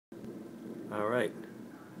All right.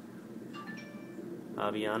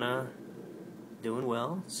 Aviana doing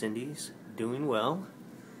well. Cindy's doing well.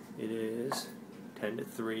 It is 10 to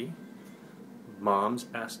 3. Mom's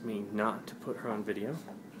asked me not to put her on video,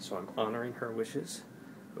 so I'm honoring her wishes.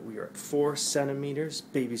 But we are at 4 centimeters.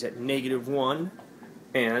 Baby's at -1.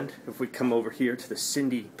 And if we come over here to the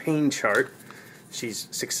Cindy pain chart, she's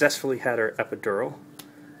successfully had her epidural.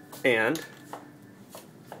 And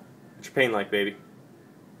what's your pain like, baby?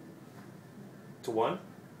 To 1?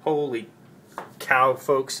 Holy cow,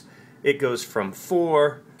 folks. It goes from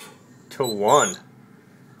 4 to 1.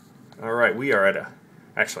 Alright, we are at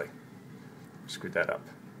actually, screwed that up.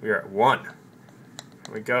 We are at 1.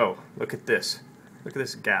 Here we go. Look at this. Look at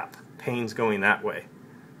this gap. Pain's going that way.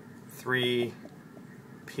 3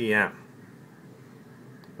 p.m.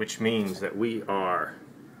 Which means that we are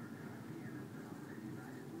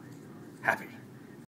happy.